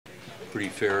pretty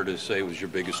fair to say it was your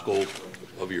biggest goal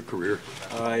of your career?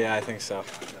 Yeah, I think so.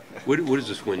 What does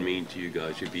this win mean to you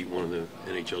guys? You beat one of the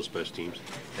NHL's best teams.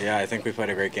 Yeah, I think we played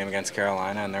a great game against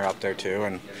Carolina, and they're up there too.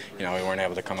 And we weren't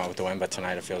able to come out with the win, but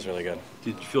tonight it feels really good.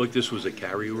 Did you feel like this was a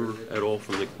carryover at all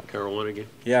from the Carolina game?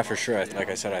 Yeah, for sure. Like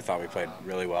I said, I thought we played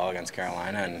really well against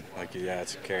Carolina, and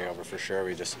it's a carryover for sure.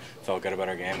 We just felt good about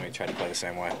our game. We tried to play the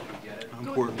same way. How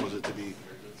important was it to be,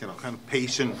 kind of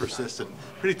patient, persistent?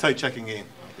 Pretty tight checking game.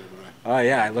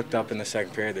 Yeah, I looked up in the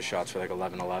second period. The shots were like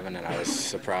 11-11, and I was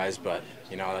surprised. But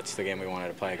that's the game we wanted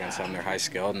to play against them. They're high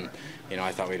skilled, and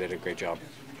I thought we did a great job.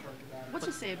 What's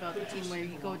to say about the team where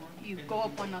you go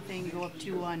up 1-0, you go up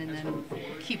 2-1, and then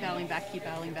keep battling back, and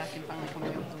finally come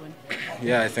away with the win?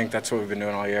 Yeah, I think that's what we've been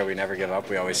doing all year. We never give up.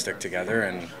 We always stick together,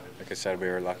 and like I said, we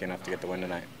were lucky enough to get the win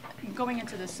tonight. Going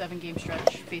into this 7-game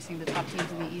stretch, facing the top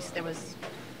teams in the East, there was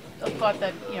a thought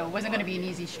that it wasn't going to be an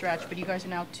easy stretch, but you guys are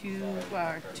now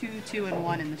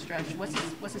 2-2-1 in the stretch.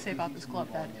 What's to say about this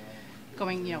club that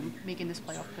making this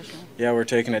playoff push now? Yeah, we're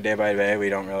taking it day by day. We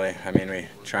don't really, we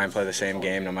try and play the same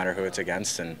game no matter who it's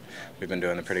against, and we've been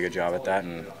doing a pretty good job at that,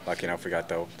 and lucky enough we got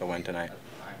the win tonight.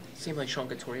 It seemed like Sean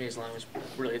Couturier's line was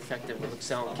really effective with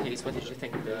Excel and Case. What did you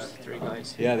think of those three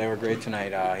guys? Yeah, they were great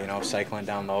tonight, cycling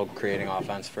down low, creating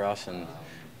offense for us, and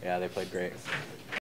yeah, they played great.